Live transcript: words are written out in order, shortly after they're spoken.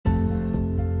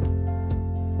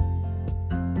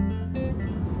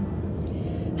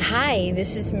Hi,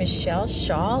 this is Michelle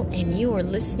Shaw, and you are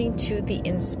listening to the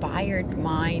Inspired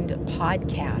Mind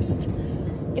podcast.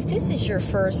 If this is your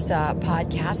first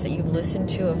podcast that you've listened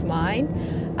to of mine,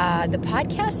 the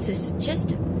podcast is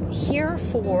just here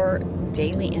for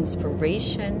daily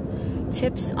inspiration,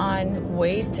 tips on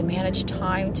ways to manage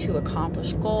time to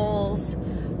accomplish goals,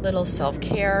 little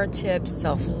self-care tips,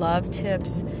 self-love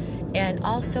tips, and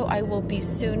also I will be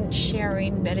soon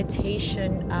sharing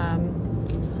meditation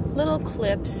little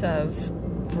clips of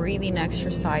breathing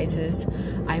exercises.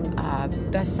 I'm a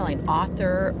best-selling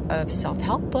author of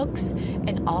self-help books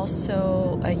and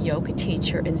also a yoga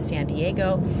teacher in San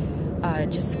Diego.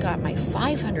 Just got my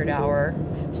 500-hour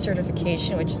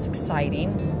certification, which is exciting,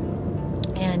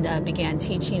 and began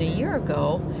teaching a year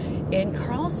ago in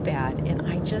Carlsbad, and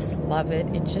I just love it.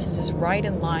 It just is right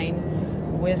in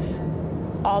line with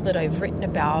all that I've written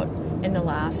about in the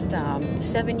last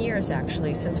 7 years,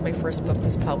 actually, since my first book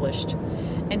was published.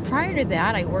 And prior to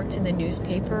that, I worked in the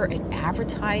newspaper in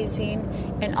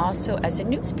advertising and also as a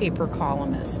newspaper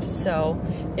columnist. So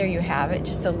there you have it,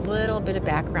 just a little bit of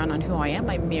background on who I am.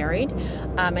 I'm married.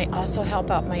 I also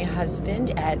help out my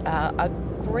husband at a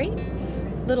great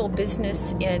little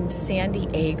business in San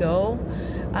Diego.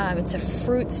 It's a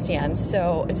fruit stand,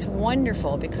 so it's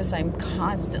wonderful because I'm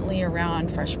constantly around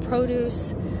fresh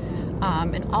produce,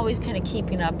 and always kind of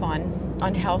keeping up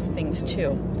on health things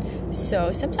too.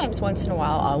 So sometimes once in a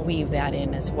while I'll weave that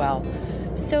in as well.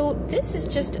 So this is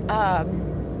just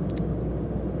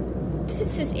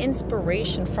this is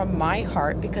inspiration from my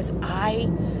heart because I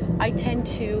tend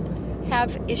to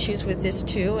have issues with this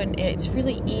too, and it's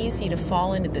really easy to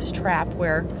fall into this trap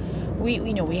where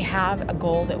we have a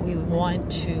goal that we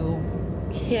want to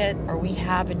hit, or we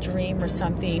have a dream or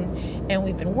something, and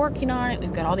we've been working on it.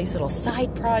 We've got all these little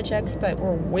side projects, but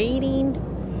we're waiting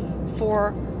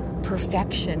for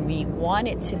perfection. We want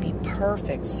it to be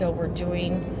perfect, so we're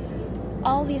doing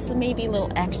all these maybe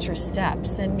little extra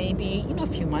steps, and maybe a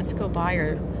few months go by,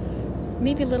 or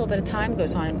maybe a little bit of time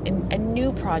goes on, and a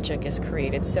new project is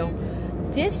created. So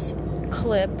this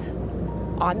clip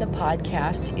on the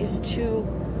podcast is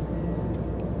to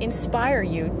inspire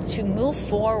you to move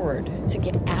forward, to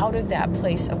get out of that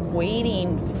place of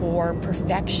waiting for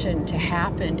perfection to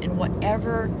happen in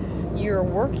whatever you're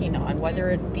working on, whether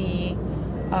it be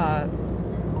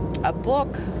a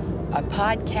book, a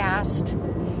podcast,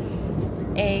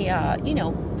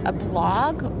 a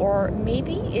blog, or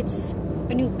maybe it's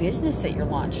a new business that you're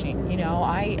launching.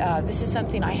 This is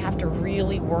something I have to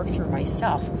really work through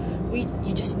myself.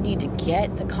 You just need to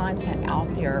get the content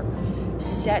out there,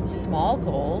 set small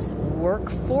goals, work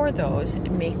for those,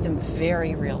 and make them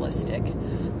very realistic.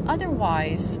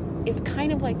 Otherwise, it's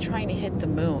kind of like trying to hit the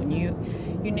moon.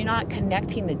 You're not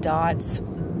connecting the dots,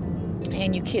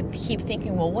 and you keep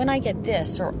thinking, well, when I get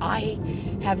this, or I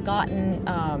have gotten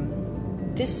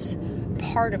this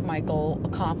part of my goal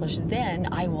accomplished,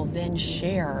 then I will then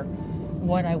share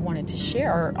what I wanted to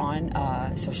share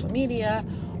on social media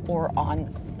or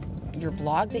on your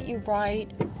blog that you write,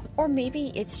 or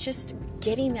maybe it's just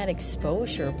getting that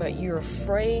exposure, but you're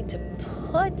afraid to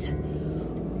put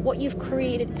what you've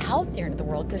created out there into the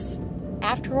world, because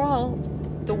after all,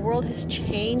 the world has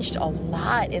changed a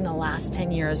lot in the last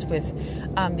 10 years with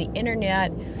the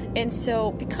internet. And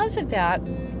so because of that,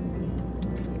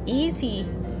 it's easy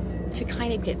to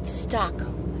kind of get stuck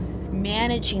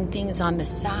managing things on the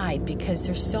side, because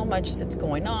there's so much that's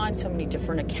going on, so many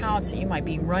different accounts that you might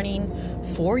be running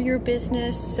for your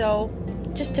business. So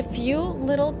just a few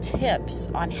little tips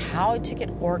on how to get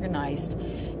organized.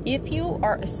 If you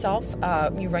are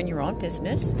you run your own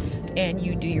business and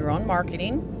you do your own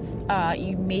marketing,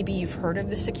 you've heard of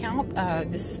this account,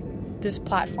 this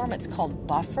platform. It's called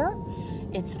Buffer.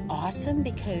 It's awesome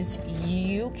because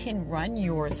you can run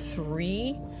your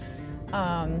three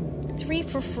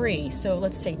for free. So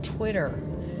let's say Twitter,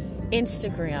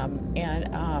 Instagram, and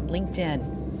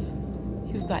LinkedIn.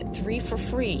 You've got 3 for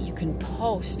free. You can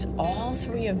post all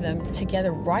 3 of them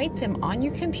together, write them on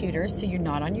your computer so you're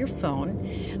not on your phone.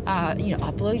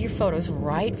 Upload your photos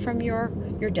right from your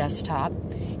desktop,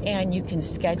 and you can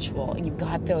schedule, and you've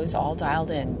got those all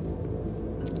dialed in.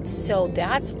 So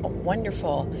that's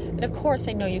wonderful. And of course,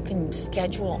 I know you can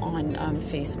schedule on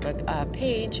Facebook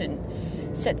page and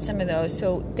set some of those.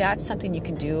 So that's something you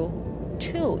can do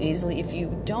too easily. If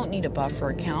you don't need a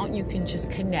Buffer account, you can just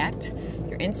connect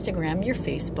your Instagram, your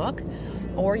Facebook,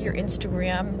 or your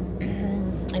Instagram,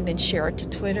 and then share it to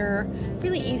Twitter.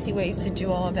 Really easy ways to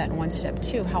do all of that in one step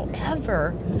too.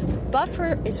 However,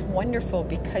 Buffer is wonderful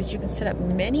because you can set up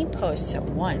many posts at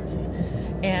once.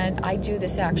 And I do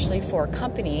this actually for a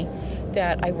company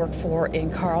that I work for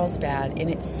in Carlsbad, and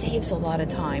it saves a lot of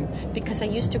time because I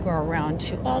used to go around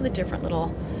to all the different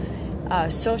little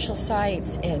social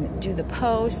sites and do the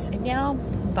posts, and now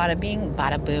bada bing,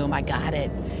 bada boom, I got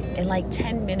it in like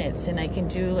 10 minutes, and I can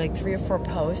do like 3 or 4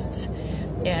 posts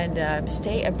and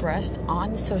stay abreast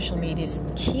on the social medias,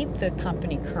 keep the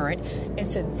company current. And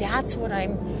so that's what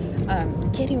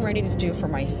I'm getting ready to do for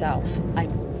myself.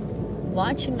 I'm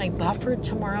launching my buffer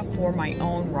tomorrow for my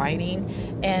own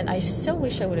writing, and I so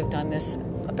wish I would have done this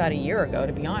about a year ago,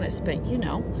 to be honest, but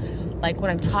like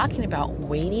what I'm talking about,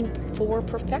 waiting for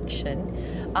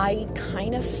perfection, I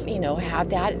kind of, have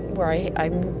that where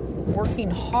I'm working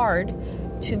hard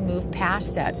to move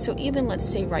past that. So even let's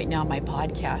say right now my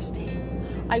podcast,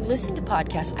 I listen to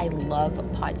podcasts. I love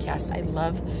podcasts. I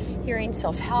love hearing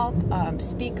self-help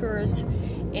speakers,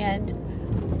 and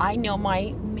I know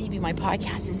maybe my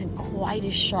podcast isn't quite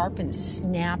as sharp and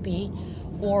snappy,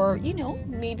 or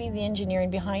maybe the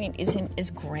engineering behind it isn't as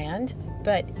grand,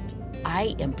 but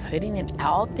I am putting it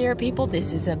out there, people.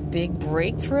 This is a big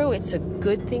breakthrough. It's a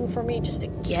good thing for me just to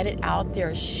get it out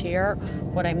there, share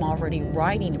what I'm already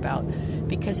writing about.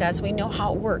 Because as we know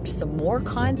how it works, the more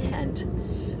content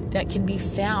that can be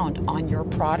found on your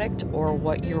product or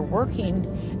what you're working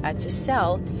at to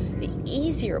sell, the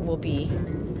easier it will be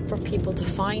for people to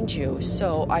find you.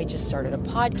 So I just started a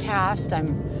podcast.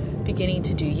 I'm beginning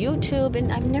to do YouTube,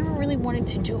 and I've never really wanted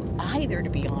to do either, to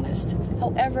be honest.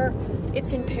 However,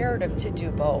 it's imperative to do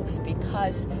both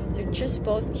because they're just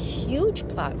both huge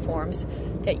platforms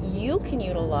that you can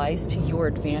utilize to your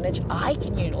advantage. I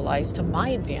can utilize to my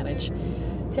advantage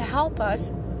to help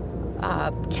us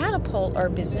catapult our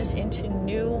business into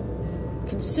new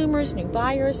consumers, new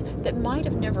buyers that might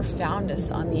have never found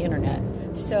us on the internet.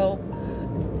 So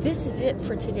this is it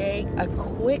for today. A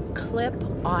quick clip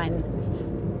on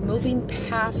moving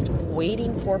past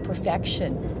waiting for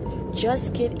perfection.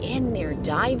 Just get in there,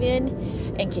 dive in,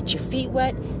 and get your feet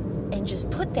wet, and just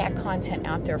put that content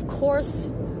out there. Of course,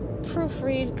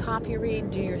 proofread, copy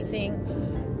read, do your thing,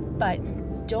 but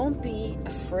don't be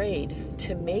afraid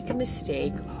to make a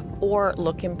mistake or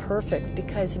look imperfect,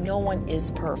 because no one is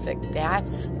perfect.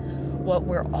 That's what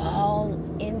we're all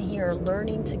in here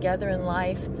learning together in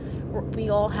life. We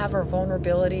all have our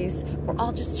vulnerabilities. We're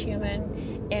all just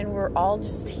human, and we're all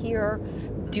just here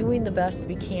doing the best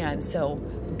we can. So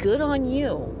good on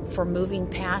you for moving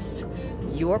past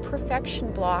your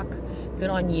perfection block. Good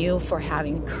on you for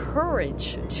having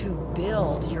courage to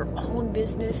build your own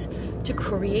business, to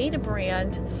create a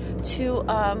brand, to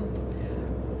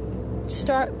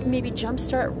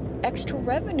jumpstart extra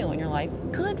revenue in your life.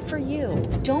 Good for you.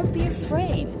 Don't be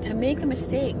afraid to make a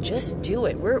mistake. Just do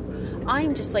it.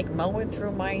 I'm just like mowing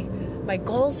through my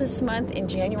goals this month in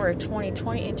January of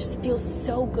 2020. It just feels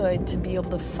so good to be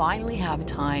able to finally have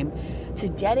time to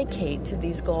dedicate to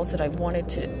these goals that I've wanted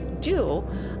to do.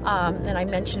 And I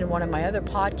mentioned in one of my other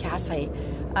podcasts,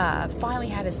 I finally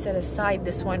had to set aside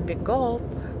this one big goal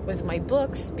with my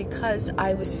books because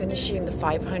I was finishing the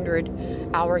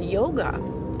 500-hour yoga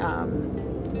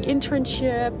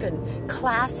internship and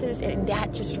classes, and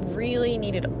that just really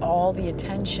needed all the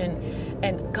attention.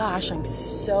 And gosh, I'm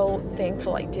so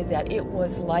thankful I did that. It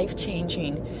was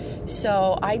life-changing.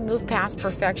 So I moved past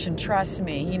perfection, trust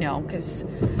me, because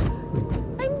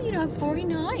I'm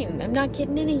 49. I'm not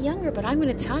getting any younger, but I'm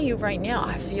going to tell you right now,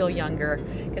 I feel younger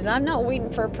because I'm not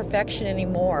waiting for perfection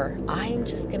anymore. I'm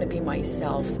just going to be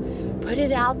myself. Put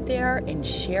it out there and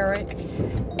share it.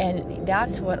 And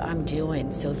that's what I'm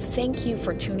doing. So thank you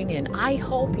for tuning in. I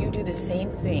hope you do the same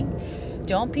thing.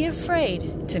 Don't be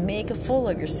afraid to make a fool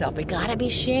of yourself. We got to be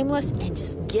shameless and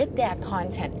just get that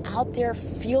content out there,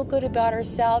 feel good about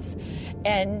ourselves,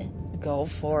 and go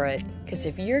for it. Because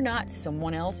if you're not,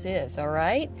 someone else is, all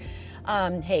right?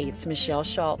 Hey, it's Michelle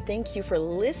Schalt. Thank you for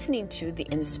listening to the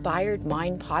Inspired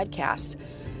Mind podcast.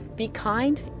 Be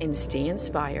kind and stay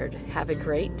inspired. Have a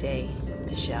great day,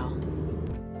 Michelle.